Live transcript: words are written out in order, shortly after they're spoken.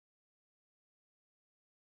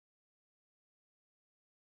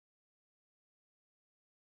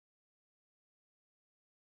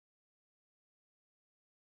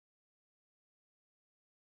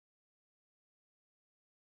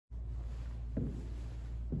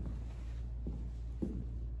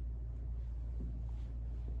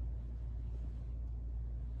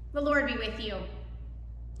The Lord be with you,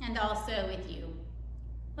 and also with you.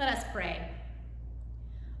 Let us pray.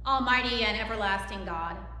 Almighty and everlasting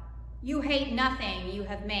God, you hate nothing you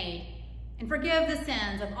have made, and forgive the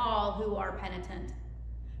sins of all who are penitent.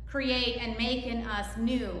 Create and make in us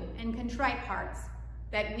new and contrite hearts,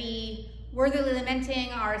 that we, worthily lamenting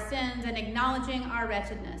our sins and acknowledging our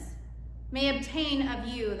wretchedness, may obtain of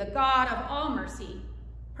you, the God of all mercy,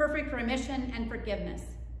 perfect remission and forgiveness,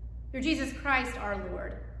 through Jesus Christ our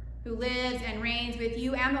Lord, who lives and reigns with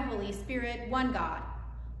you and the Holy Spirit, one God,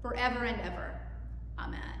 forever and ever.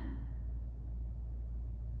 Amen.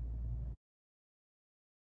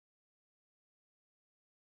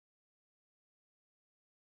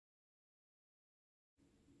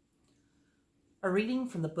 A reading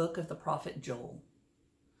from the book of the prophet Joel.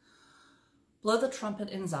 Blow the trumpet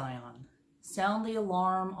in Zion. Sound the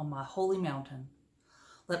alarm on my holy mountain.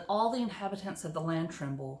 Let all the inhabitants of the land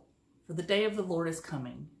tremble, for the day of the Lord is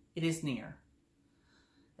coming. It is near.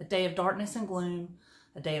 A day of darkness and gloom,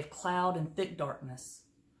 a day of cloud and thick darkness.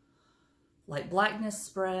 Like blackness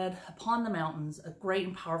spread upon the mountains, a great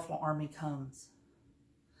and powerful army comes.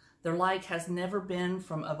 Their like has never been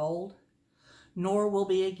from of old, nor will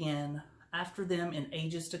be again after them in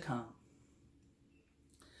ages to come.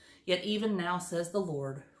 Yet even now, says the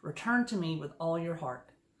Lord, return to me with all your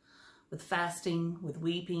heart, with fasting, with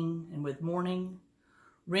weeping, and with mourning.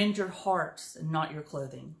 Rend your hearts and not your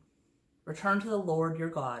clothing. Return to the Lord your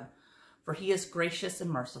God, for he is gracious and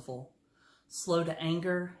merciful, slow to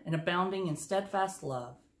anger and abounding in steadfast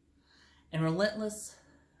love, and relents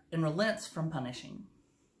from punishing.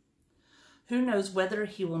 Who knows whether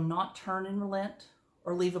he will not turn and relent,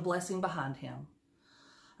 or leave a blessing behind him,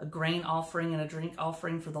 a grain offering and a drink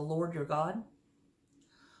offering for the Lord your God?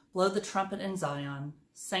 Blow the trumpet in Zion,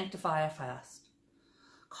 sanctify a fast.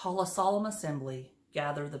 Call a solemn assembly,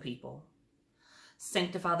 gather the people.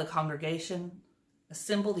 Sanctify the congregation,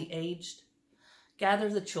 assemble the aged, gather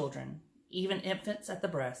the children, even infants at the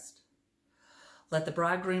breast. Let the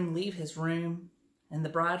bridegroom leave his room, and the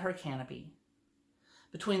bride her canopy.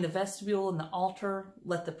 Between the vestibule and the altar,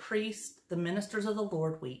 let the priest, the ministers of the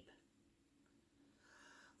Lord, weep.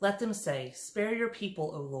 Let them say, spare your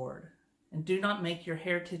people, O Lord, and do not make your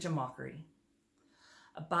heritage a mockery,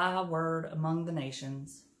 a byword among the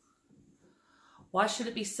nations. Why should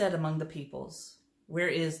it be said among the peoples, where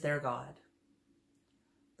is their God?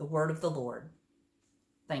 The word of the Lord.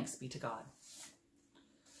 Thanks be to God.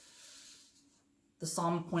 The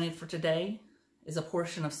psalm appointed for today is a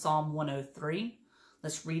portion of Psalm 103.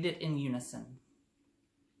 Let's read it in unison.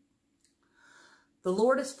 The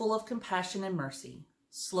Lord is full of compassion and mercy,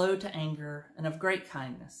 slow to anger, and of great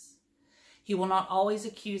kindness. He will not always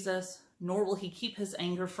accuse us, nor will he keep his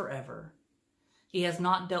anger forever. He has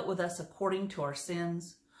not dealt with us according to our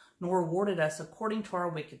sins, nor rewarded us according to our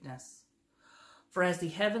wickedness. For as the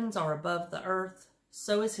heavens are above the earth,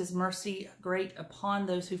 so is his mercy great upon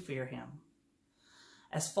those who fear him.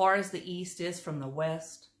 As far as the east is from the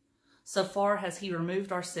west, so far has he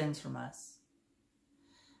removed our sins from us.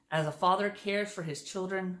 As a father cares for his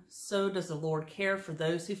children, so does the Lord care for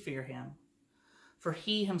those who fear him. For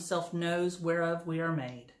he himself knows whereof we are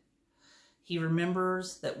made. He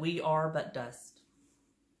remembers that we are but dust.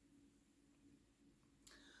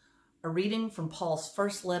 A reading from Paul's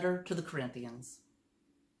first letter to the Corinthians.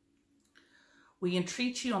 We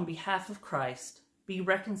entreat you on behalf of Christ, be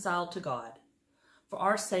reconciled to God. For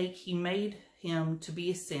our sake he made him to be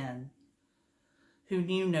a sin who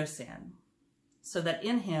knew no sin, so that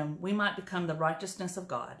in him we might become the righteousness of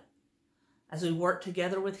God. As we work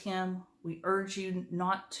together with him, we urge you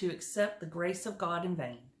not to accept the grace of God in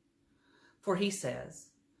vain. For he says,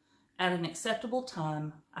 at an acceptable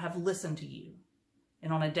time I have listened to you,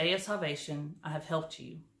 and on a day of salvation I have helped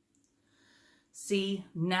you. See,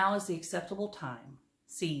 now is the acceptable time.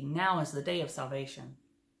 See, now is the day of salvation.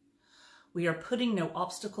 We are putting no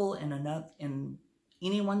obstacle in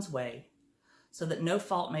anyone's way, so that no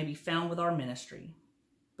fault may be found with our ministry.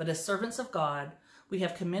 But as servants of God, we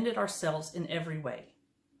have commended ourselves in every way,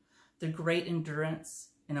 through great endurance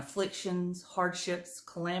in afflictions, hardships,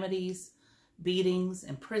 calamities, beatings,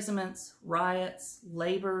 imprisonments, riots,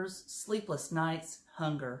 labors, sleepless nights,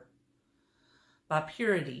 hunger. By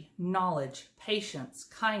purity, knowledge, patience,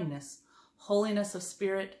 kindness, holiness of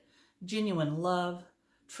spirit, genuine love,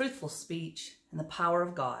 truthful speech, and the power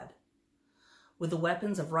of God, with the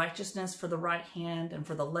weapons of righteousness for the right hand and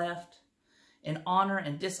for the left, in honor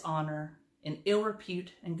and dishonor, in ill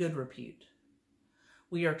repute and good repute.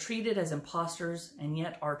 We are treated as impostors and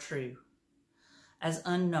yet are true, as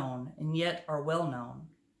unknown and yet are well known,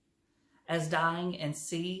 as dying and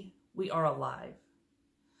see we are alive,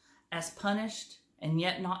 as punished and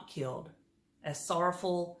yet not killed, as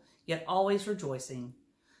sorrowful, yet always rejoicing,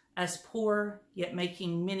 as poor, yet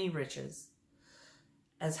making many riches,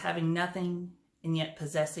 as having nothing, and yet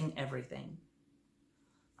possessing everything.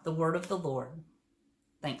 The word of the Lord.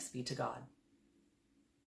 Thanks be to God.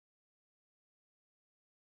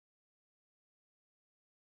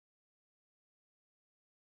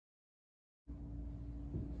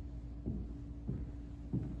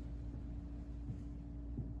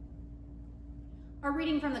 A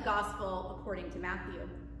reading from the Gospel according to Matthew.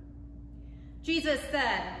 Jesus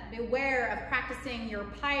said, "Beware of practicing your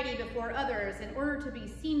piety before others in order to be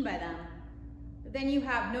seen by them, but then you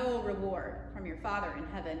have no reward from your Father in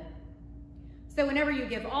heaven. So whenever you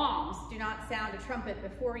give alms, do not sound a trumpet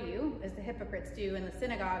before you, as the hypocrites do in the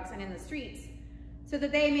synagogues and in the streets, so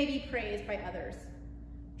that they may be praised by others.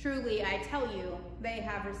 Truly, I tell you, they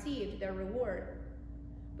have received their reward.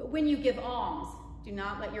 But when you give alms, do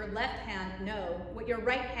not let your left hand know what your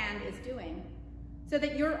right hand is doing, so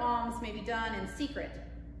that your alms may be done in secret,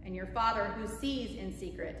 and your Father who sees in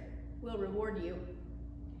secret will reward you.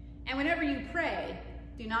 And whenever you pray,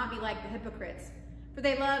 do not be like the hypocrites, for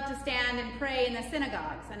they love to stand and pray in the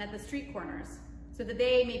synagogues and at the street corners, so that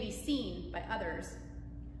they may be seen by others.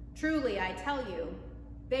 Truly, I tell you,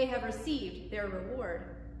 they have received their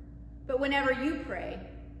reward. But whenever you pray,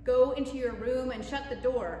 go into your room and shut the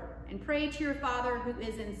door, and pray to your Father who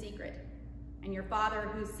is in secret, and your Father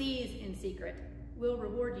who sees in secret will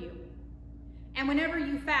reward you. And whenever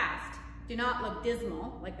you fast, do not look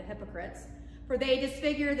dismal like the hypocrites, for they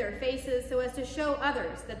disfigure their faces so as to show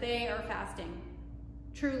others that they are fasting.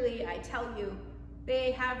 Truly, I tell you,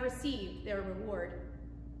 they have received their reward.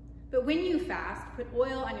 But when you fast, put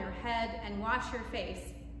oil on your head and wash your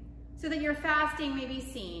face, so that your fasting may be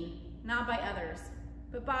seen, not by others,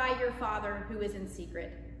 but by your Father who is in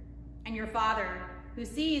secret. And your Father, who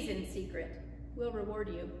sees in secret, will reward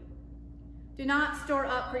you. Do not store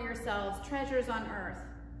up for yourselves treasures on earth,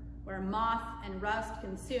 where moth and rust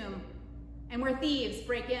consume, and where thieves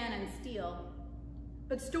break in and steal.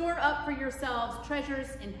 But store up for yourselves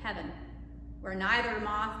treasures in heaven, where neither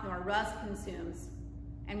moth nor rust consumes,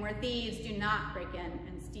 and where thieves do not break in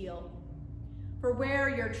and steal. For where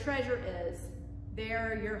your treasure is,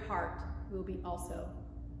 there your heart will be also."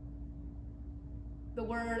 The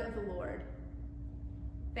word of the Lord.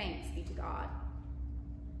 Thanks be to God.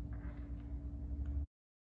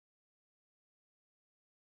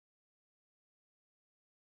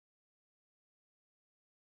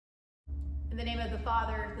 In the name of the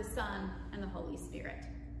Father, the Son, and the Holy Spirit.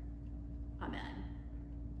 Amen.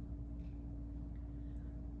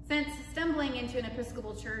 Since stumbling into an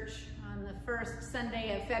Episcopal church on the first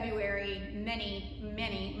Sunday of February many,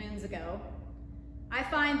 many moons ago, I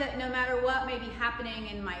find that no matter what may be happening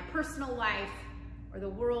in my personal life or the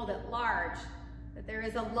world at large, that there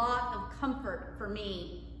is a lot of comfort for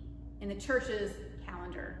me in the church's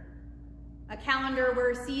calendar. A calendar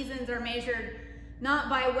where seasons are measured not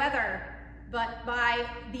by weather, but by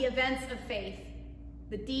the events of faith,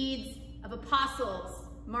 the deeds of apostles,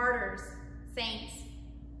 martyrs, saints,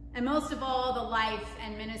 and most of all, the life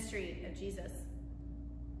and ministry of Jesus.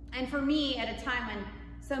 And for me, at a time when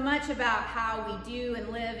so much about how we do and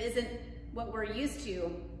live isn't what we're used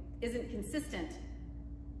to, isn't consistent,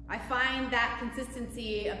 I find that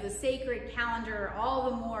consistency of the sacred calendar all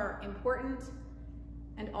the more important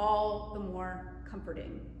and all the more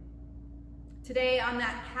comforting. Today on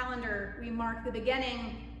that calendar, we mark the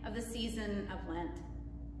beginning of the season of Lent,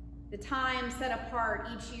 the time set apart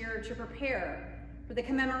each year to prepare for the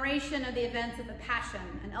commemoration of the events of the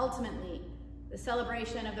Passion and ultimately the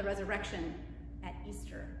celebration of the resurrection at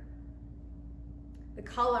Easter. The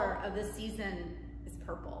color of this season is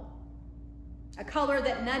purple, a color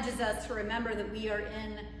that nudges us to remember that we are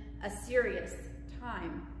in a serious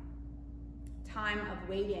time of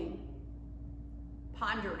waiting,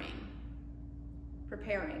 pondering,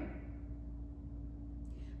 preparing.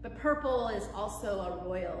 But purple is also a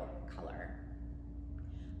royal color.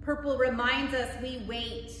 Purple reminds us we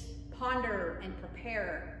wait, ponder, and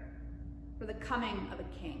prepare for the coming of a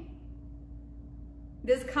king.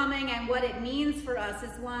 This coming and what it means for us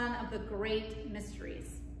is one of the great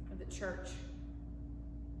mysteries of the church.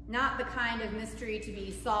 Not the kind of mystery to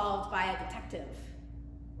be solved by a detective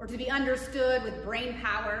or to be understood with brain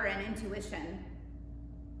power and intuition,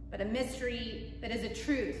 but a mystery that is a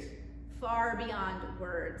truth far beyond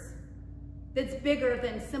words, that's bigger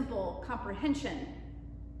than simple comprehension,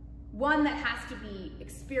 one that has to be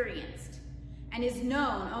experienced and is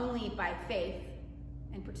known only by faith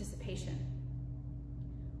and participation.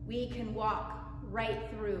 We can walk right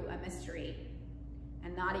through a mystery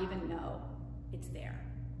and not even know it's there.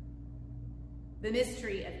 The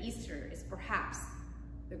mystery of Easter is perhaps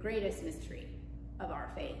the greatest mystery of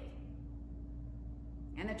our faith.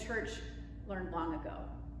 And the church learned long ago.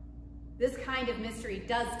 This kind of mystery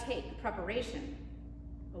does take preparation,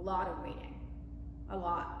 a lot of waiting, a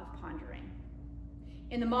lot of pondering.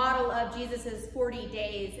 In the model of Jesus's 40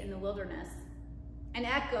 days in the wilderness, an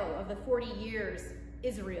echo of the 40 years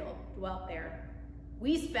Israel dwelt there,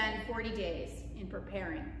 we spend 40 days in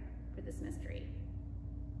preparing for this mystery.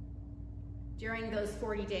 During those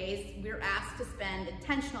 40 days, we're asked to spend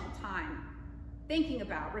intentional time thinking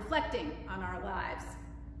about, reflecting on our lives.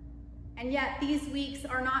 And yet these weeks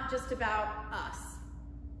are not just about us.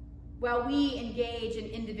 While we engage in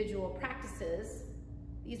individual practices,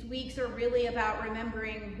 these weeks are really about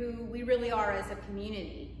remembering who we really are as a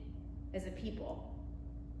community, as a people.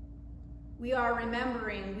 We are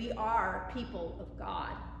remembering we are people of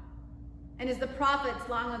God. And as the prophets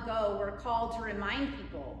long ago were called to remind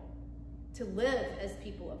people to live as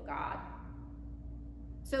people of God,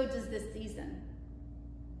 so does this season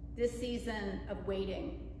of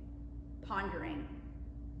waiting, pondering,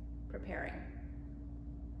 preparing.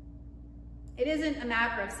 It isn't a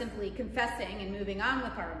matter of simply confessing and moving on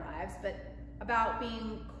with our lives, but about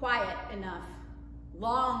being quiet enough,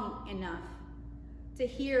 long enough, to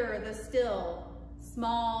hear the still,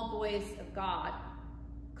 small voice of God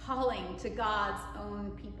calling to God's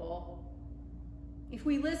own people. If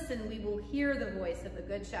we listen, we will hear the voice of the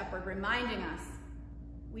Good Shepherd reminding us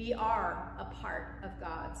we are a part of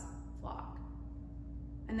God's flock,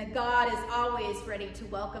 and that God is always ready to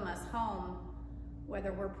welcome us home,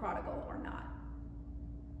 whether we're prodigal or not.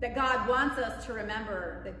 That God wants us to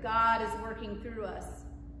remember that God is working through us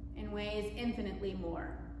in ways infinitely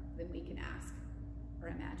more than we can ask or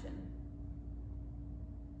imagine.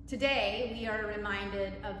 Today, we are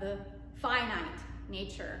reminded of the finite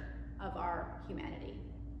nature of our humanity,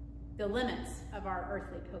 the limits of our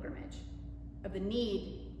earthly pilgrimage, of the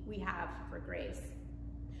need we have for grace.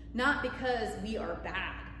 Not because we are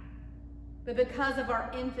bad, but because of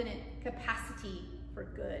our infinite capacity for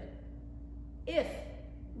good, if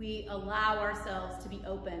we allow ourselves to be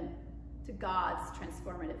open to God's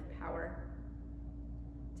transformative power.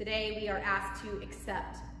 Today, we are asked to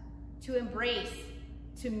accept, to embrace,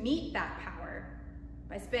 to meet that power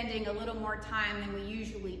by spending a little more time than we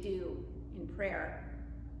usually do in prayer,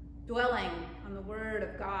 dwelling on the Word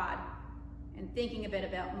of God and thinking a bit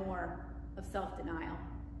about more of self-denial.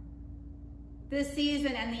 This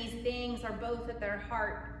season and these things are both at their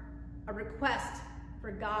heart a request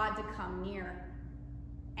for God to come near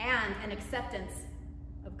and an acceptance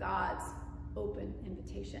of God's open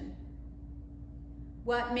invitation.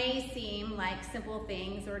 What may seem like simple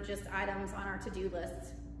things or just items on our to-do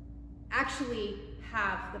lists actually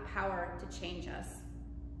have the power to change us.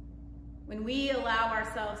 When we allow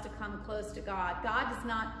ourselves to come close to God, God does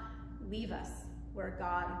not leave us where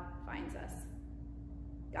God finds us.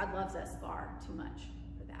 God loves us far too much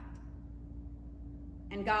for that.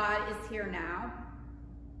 And God is here now,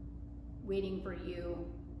 waiting for you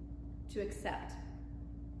to accept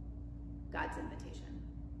God's invitation.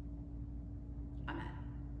 Amen.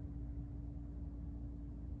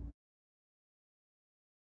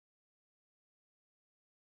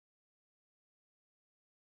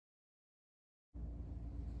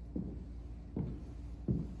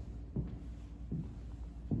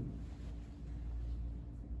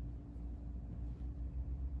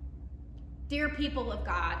 Dear people of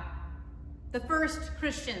God, the first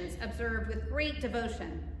Christians observed with great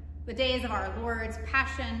devotion the days of our Lord's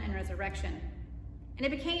passion and resurrection, and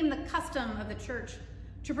it became the custom of the church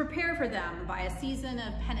to prepare for them by a season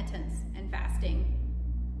of penitence and fasting.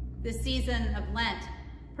 This season of Lent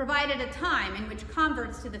provided a time in which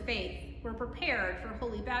converts to the faith were prepared for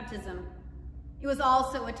holy baptism. It was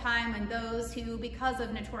also a time when those who, because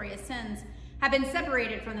of notorious sins, had been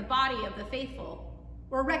separated from the body of the faithful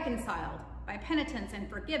were reconciled by penitence and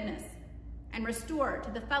forgiveness and restored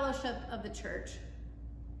to the fellowship of the church.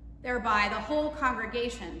 Thereby, the whole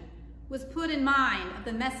congregation was put in mind of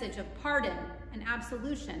the message of pardon and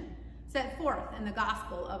absolution set forth in the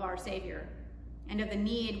gospel of our Savior, and of the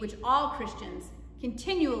need which all Christians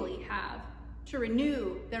continually have to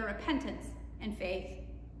renew their repentance and faith.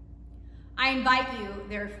 I invite you,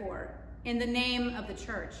 therefore, in the name of the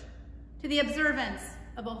church, to the observance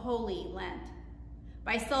of a holy Lent,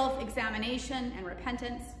 by self-examination and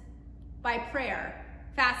repentance, by prayer,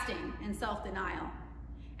 fasting, and self-denial,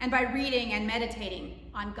 and by reading and meditating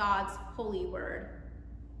on God's holy word,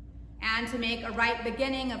 and to make a right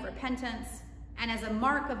beginning of repentance, and as a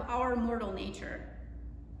mark of our mortal nature,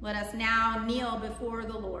 let us now kneel before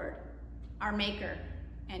the Lord, our Maker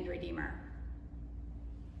and Redeemer.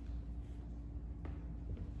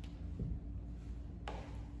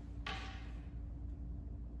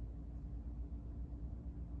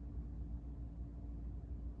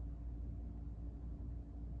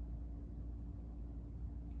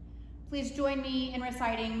 Please join me in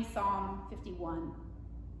reciting Psalm 51.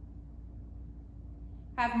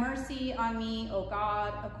 Have mercy on me, O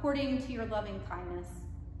God, according to your loving kindness.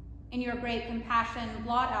 In your great compassion,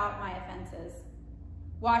 blot out my offenses.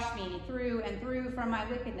 Wash me through and through from my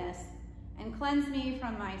wickedness, and cleanse me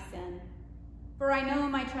from my sin. For I know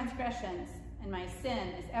my transgressions, and my sin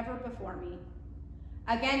is ever before me.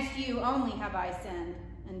 Against you only have I sinned,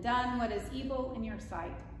 and done what is evil in your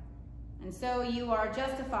sight. And so you are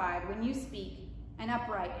justified when you speak, and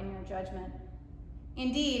upright in your judgment.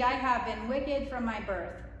 Indeed, I have been wicked from my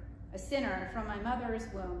birth, a sinner from my mother's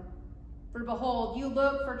womb. For behold, you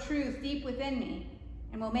look for truth deep within me,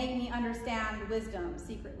 and will make me understand wisdom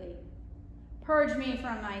secretly. Purge me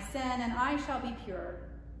from my sin, and I shall be pure.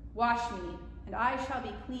 Wash me, and I shall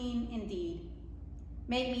be clean indeed.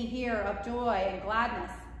 Make me hear of joy and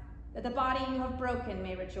gladness, that the body you have broken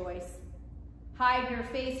may rejoice. Hide your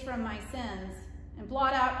face from my sins, and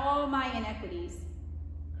blot out all my iniquities.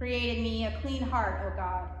 Create in me a clean heart, O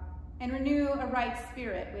God, and renew a right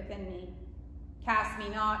spirit within me. Cast me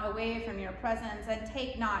not away from your presence, and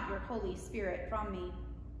take not your Holy Spirit from me.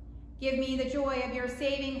 Give me the joy of your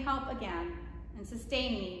saving help again, and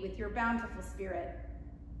sustain me with your bountiful spirit.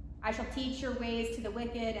 I shall teach your ways to the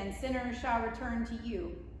wicked, and sinners shall return to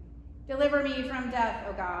you. Deliver me from death,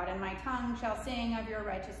 O God, and my tongue shall sing of your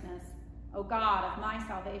righteousness, O God of my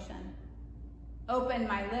salvation. Open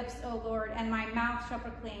my lips, O Lord, and my mouth shall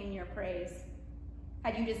proclaim your praise.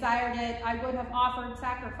 Had you desired it, I would have offered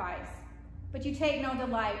sacrifice, but you take no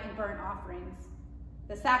delight in burnt offerings.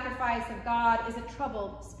 The sacrifice of God is a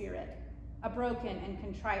troubled spirit, a broken and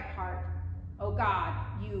contrite heart. O God,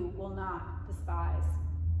 you will not despise.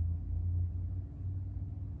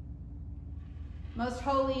 Most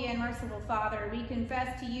holy and merciful Father, we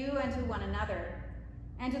confess to you and to one another,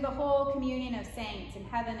 and to the whole communion of saints in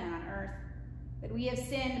heaven and on earth, that we have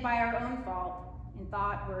sinned by our own fault, in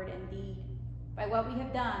thought, word, and deed, by what we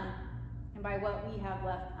have done, and by what we have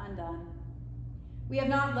left undone. We have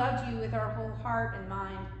not loved you with our whole heart and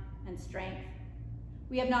mind and strength.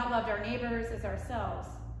 We have not loved our neighbors as ourselves.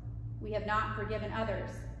 We have not forgiven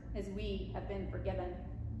others as we have been forgiven.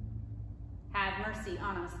 Have mercy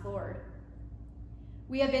on us, Lord.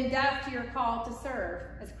 We have been deaf to your call to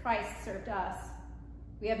serve as Christ served us.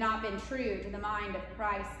 We have not been true to the mind of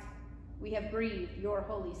Christ. We have grieved your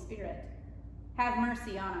Holy Spirit. Have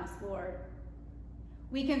mercy on us, Lord.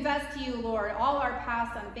 We confess to you, Lord, all our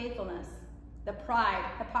past unfaithfulness, the pride,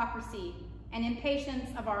 hypocrisy, and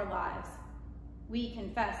impatience of our lives. We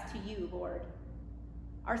confess to you, Lord.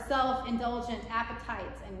 Our self-indulgent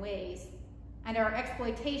appetites and ways, and our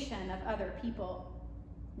exploitation of other people.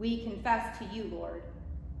 We confess to you, Lord.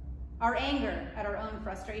 Our anger at our own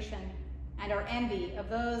frustration, and our envy of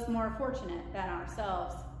those more fortunate than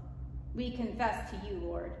ourselves. We confess to you,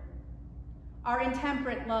 Lord. Our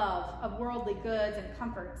intemperate love of worldly goods and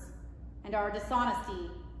comforts, and our dishonesty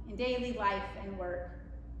in daily life and work.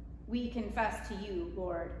 We confess to you,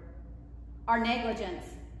 Lord. Our negligence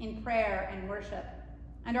in prayer and worship,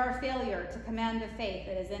 and our failure to commend the faith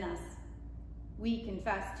that is in us. We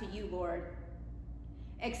confess to you, Lord.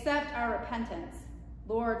 Accept our repentance,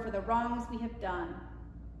 Lord, for the wrongs we have done,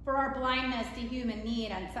 for our blindness to human need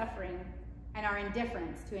and suffering, and our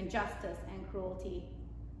indifference to injustice and cruelty.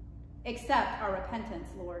 Accept our repentance,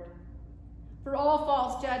 Lord, for all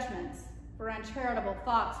false judgments, for uncharitable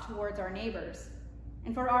thoughts towards our neighbors,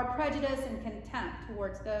 and for our prejudice and contempt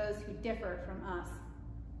towards those who differ from us.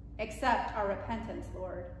 Accept our repentance,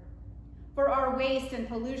 Lord, for our waste and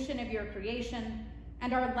pollution of your creation,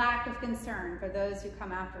 and our lack of concern for those who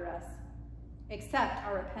come after us. Accept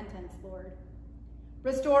our repentance, Lord.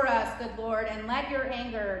 Restore us, good Lord, and let your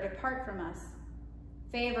anger depart from us.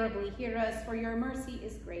 Favorably hear us, for your mercy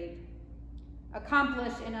is great.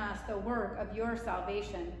 Accomplish in us the work of your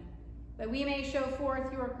salvation, that we may show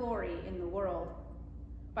forth your glory in the world.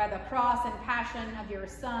 By the cross and passion of your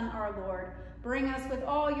Son, our Lord, bring us with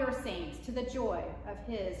all your saints to the joy of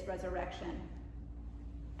his resurrection.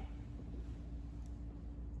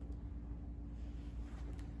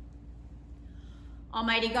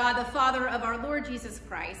 Almighty God, the Father of our Lord Jesus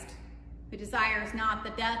Christ, who desires not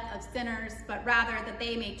the death of sinners, but rather that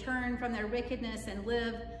they may turn from their wickedness and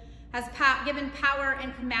live, has given power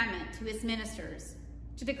and commandment to his ministers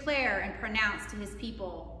to declare and pronounce to his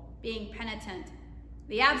people, being penitent,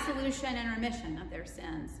 the absolution and remission of their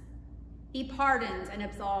sins. He pardons and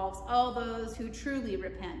absolves all those who truly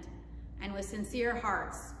repent and with sincere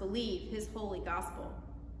hearts believe his holy gospel.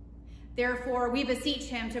 Therefore, we beseech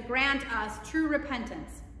him to grant us true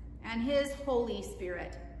repentance and his Holy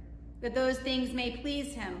Spirit, that those things may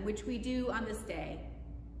please him which we do on this day,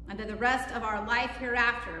 and that the rest of our life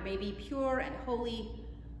hereafter may be pure and holy,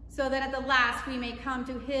 so that at the last we may come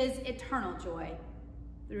to his eternal joy.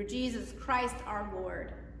 Through Jesus Christ our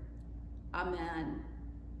Lord. Amen.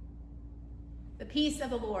 The peace of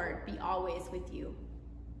the Lord be always with you,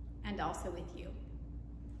 and also with you.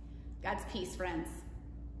 God's peace, friends.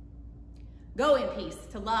 Go in peace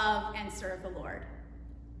to love and serve the Lord.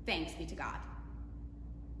 Thanks be to God.